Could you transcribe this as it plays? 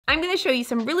I'm going to show you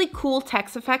some really cool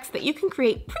text effects that you can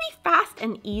create pretty fast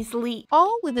and easily,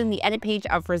 all within the edit page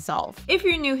of Resolve. If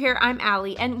you're new here, I'm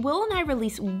Alli, and Will and I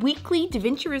release weekly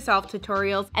DaVinci Resolve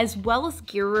tutorials as well as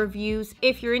gear reviews.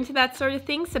 If you're into that sort of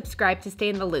thing, subscribe to stay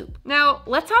in the loop. Now,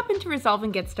 let's hop into Resolve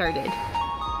and get started.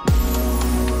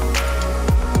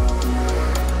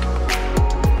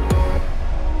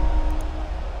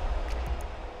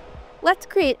 Let's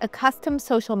create a custom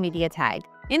social media tag.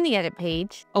 In the edit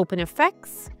page, open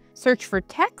Effects, search for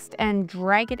text, and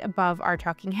drag it above our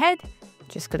talking head.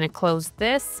 Just gonna close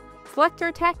this, select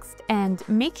our text, and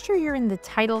make sure you're in the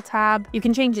title tab. You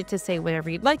can change it to say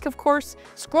whatever you'd like, of course.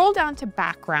 Scroll down to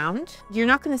background. You're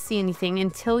not gonna see anything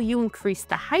until you increase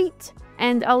the height.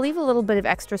 And I'll leave a little bit of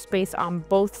extra space on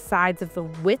both sides of the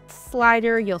width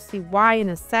slider. You'll see why in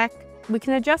a sec. We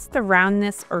can adjust the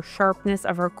roundness or sharpness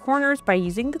of our corners by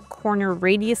using the corner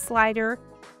radius slider.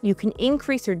 You can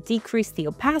increase or decrease the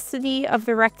opacity of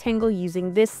the rectangle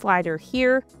using this slider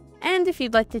here. And if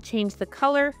you'd like to change the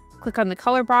color, click on the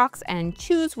color box and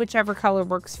choose whichever color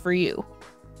works for you.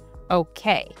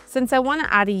 Okay, since I want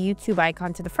to add a YouTube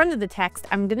icon to the front of the text,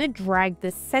 I'm going to drag the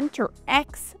center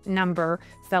X number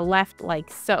to the left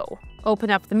like so. Open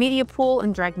up the media pool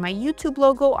and drag my YouTube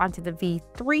logo onto the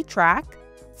V3 track.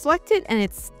 Select it, and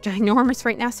it's ginormous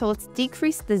right now, so let's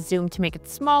decrease the zoom to make it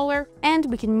smaller, and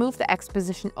we can move the X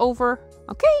position over.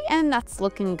 Okay, and that's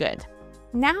looking good.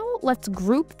 Now let's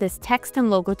group this text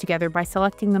and logo together by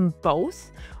selecting them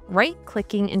both,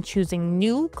 right-clicking and choosing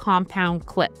New Compound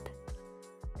Clip,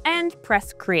 and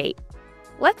press Create.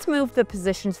 Let's move the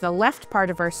position to the left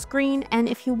part of our screen, and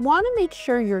if you want to make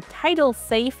sure your title's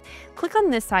safe, click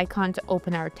on this icon to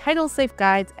open our Title Safe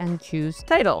guides and choose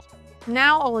Title.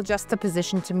 Now I'll adjust the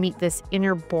position to meet this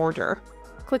inner border.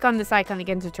 Click on this icon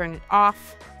again to turn it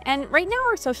off. And right now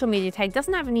our social media tag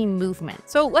doesn't have any movement.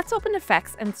 So let's open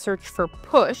Effects and search for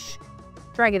Push.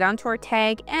 Drag it onto our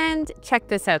tag and check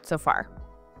this out so far.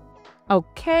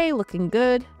 Okay, looking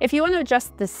good. If you want to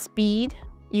adjust the speed,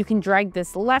 you can drag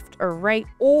this left or right,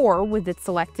 or with it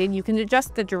selected, you can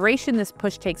adjust the duration this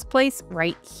push takes place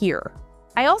right here.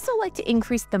 I also like to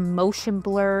increase the motion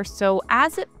blur, so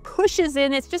as it pushes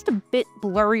in, it's just a bit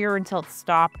blurrier until it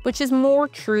stops, which is more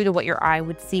true to what your eye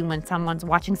would see when someone's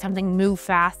watching something move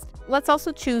fast. Let's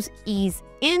also choose Ease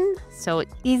In, so it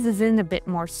eases in a bit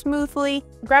more smoothly.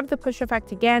 Grab the push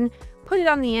effect again, put it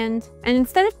on the end, and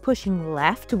instead of pushing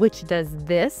left, which does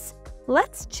this,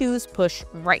 let's choose Push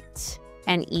Right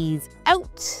and ease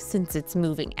out since it's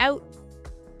moving out.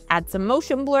 Add some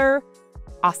motion blur.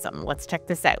 Awesome, let's check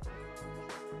this out.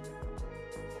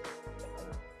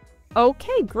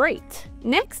 Okay, great.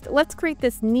 Next, let's create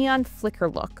this neon flicker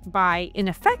look by, in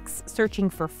Effects, searching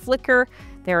for Flicker.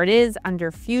 There it is under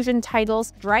Fusion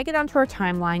Titles. Drag it onto our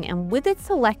timeline, and with it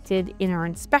selected in our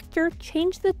inspector,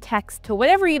 change the text to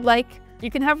whatever you'd like.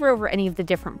 You can hover over any of the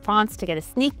different fonts to get a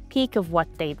sneak peek of what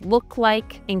they'd look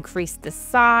like, increase the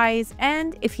size,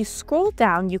 and if you scroll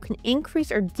down, you can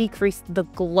increase or decrease the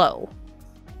glow.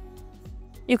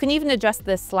 You can even adjust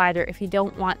this slider if you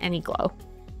don't want any glow.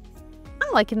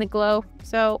 I'm liking the glow,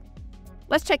 so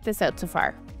let's check this out so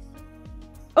far.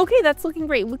 Okay, that's looking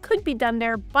great. We could be done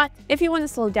there, but if you want to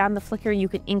slow down the flicker, you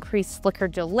can increase flicker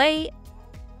delay.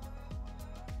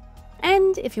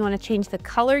 And if you want to change the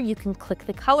color, you can click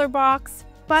the color box,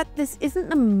 but this isn't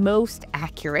the most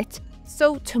accurate.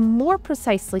 So to more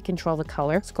precisely control the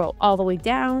color, scroll all the way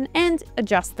down and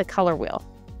adjust the color wheel.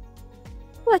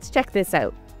 Let's check this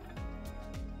out.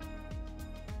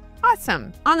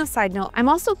 Awesome. On a side note, I'm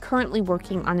also currently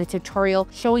working on a tutorial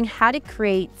showing how to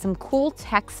create some cool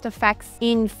text effects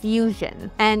in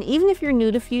Fusion. And even if you're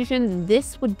new to Fusion,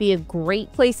 this would be a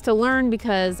great place to learn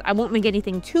because I won't make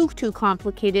anything too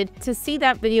complicated. To see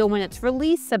that video when it's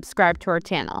released, subscribe to our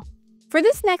channel. For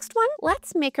this next one,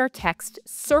 let's make our text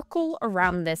circle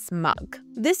around this mug.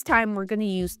 This time we're going to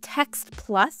use Text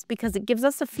Plus because it gives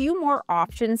us a few more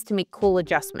options to make cool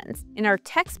adjustments. In our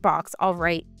text box, I'll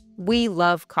write, "We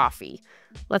love coffee."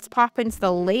 Let's pop into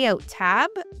the Layout tab.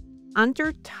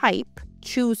 Under Type,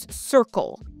 choose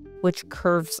Circle, which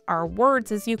curves our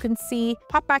words as you can see.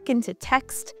 Pop back into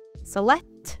Text,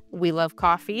 select "We love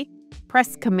coffee."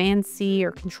 Press Command-C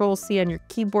or Control-C on your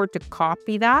keyboard to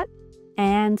copy that,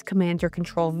 and Command or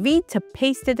Control-V to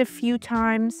paste it a few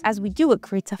times. As we do, it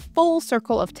creates a full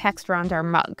circle of text around our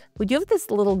mug. We do have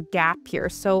this little gap here,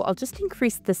 so I'll just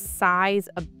increase the size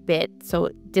a bit so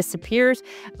it disappears.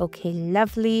 Okay,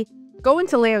 lovely. Go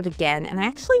into Layout again, and I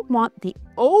actually want the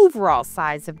overall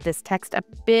size of this text a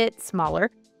bit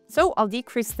smaller. So I'll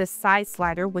decrease the size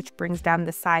slider, which brings down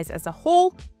the size as a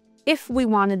whole. If we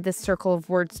wanted this circle of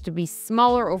words to be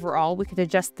smaller overall, we could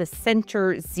adjust the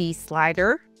Center Z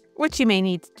slider. which you may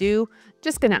need to do.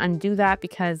 Just gonna undo that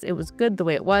because it was good the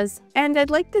way it was. And I'd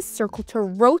like this circle to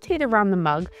rotate around the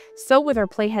mug. So with our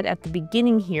playhead at the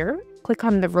beginning here, click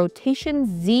on the rotation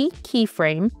Z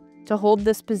keyframe to hold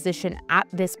this position at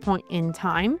this point in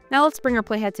time. Now let's bring our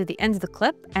playhead to the end of the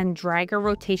clip and drag our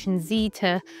rotation Z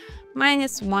to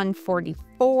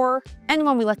 -144. And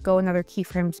when we let go, another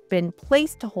keyframe's been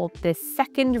placed to hold this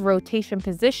second rotation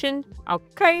position.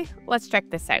 Okay, let's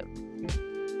check this out.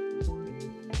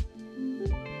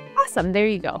 Awesome, there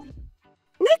you go.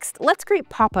 Next, let's create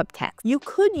pop-up text. You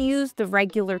could use the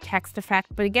regular text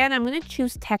effect, but again, I'm going to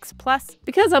choose Text Plus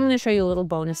because I'm going to show you a little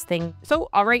bonus thing. So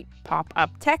I'll write pop-up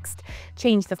text,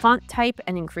 change the font type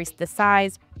and increase the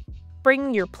size.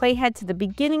 Bring your playhead to the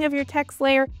beginning of your text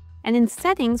layer, and in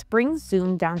settings, bring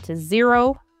zoom down to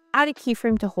 0. Add a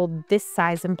keyframe to hold this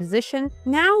size and position.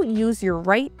 Now use your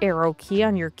right arrow key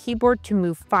on your keyboard to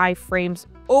move 5 frames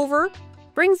over.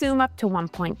 Bring zoom up to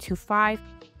 1.25.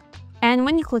 And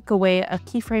when you click away, a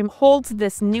keyframe holds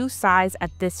this new size at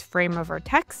this frame of our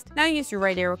text. Now use your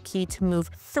right arrow key to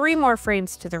move 3 more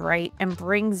frames to the right and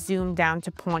bring zoom down to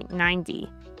 0.90.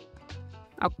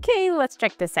 Okay, let's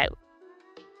check this out.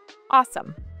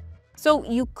 Awesome. So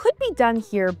you could be done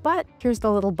here, but here's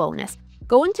the little bonus.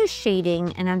 Go into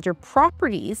shading and under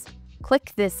properties,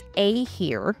 click this A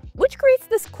here, which creates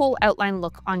this cool outline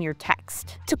look on your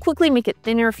text. To quickly make it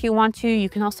thinner if you want to, you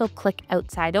can also click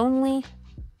outside only.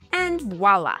 And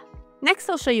voila. Next,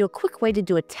 I'll show you a quick way to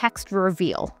do a text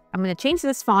reveal. I'm going to change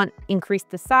this font, increase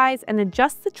the size, and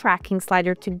adjust the tracking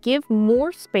slider to give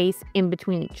more space in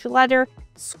between each letter.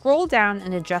 Scroll down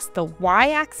and adjust the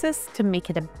Y-axis to make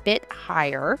it a bit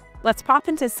higher. Let's pop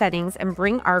into settings and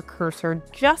bring our cursor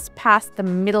just past the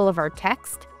middle of our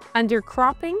text. Under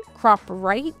cropping, crop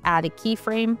right, add a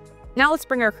keyframe. Now let's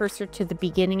bring our cursor to the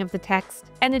beginning of the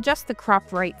text and adjust the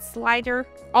crop right slider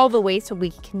all the way so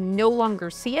we can no longer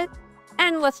see it.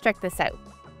 And let's check this out.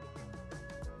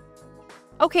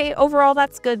 Okay, overall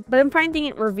that's good, but I'm finding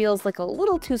it reveals like a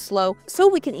little too slow, so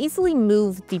we can easily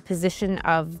move the position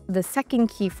of the second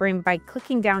keyframe by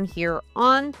clicking down here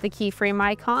on the keyframe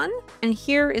icon. And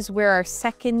here is where our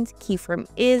second keyframe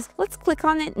is. Let's click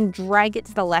on it and drag it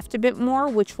to the left a bit more,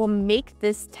 which will make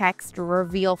this text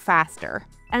reveal faster.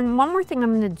 And one more thing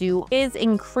I'm going to do is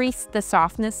increase the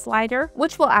softness slider,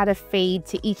 which will add a fade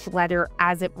to each letter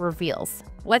as it reveals.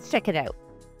 Let's check it out.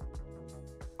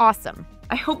 Awesome.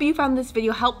 I hope you found this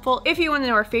video helpful. If you want to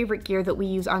know our favorite gear that we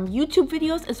use on YouTube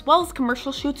videos as well as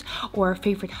commercial shoots, or our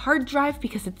favorite hard drive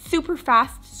because it's super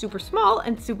fast, super small,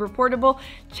 and super portable,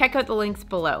 check out the links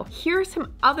below. Here are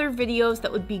some other videos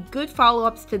that would be good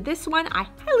follow-ups to this one I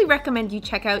highly recommend you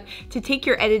check out to take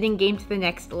your editing game to the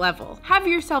next level. Have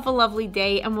yourself a lovely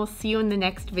day, and we'll see you in the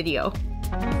next video.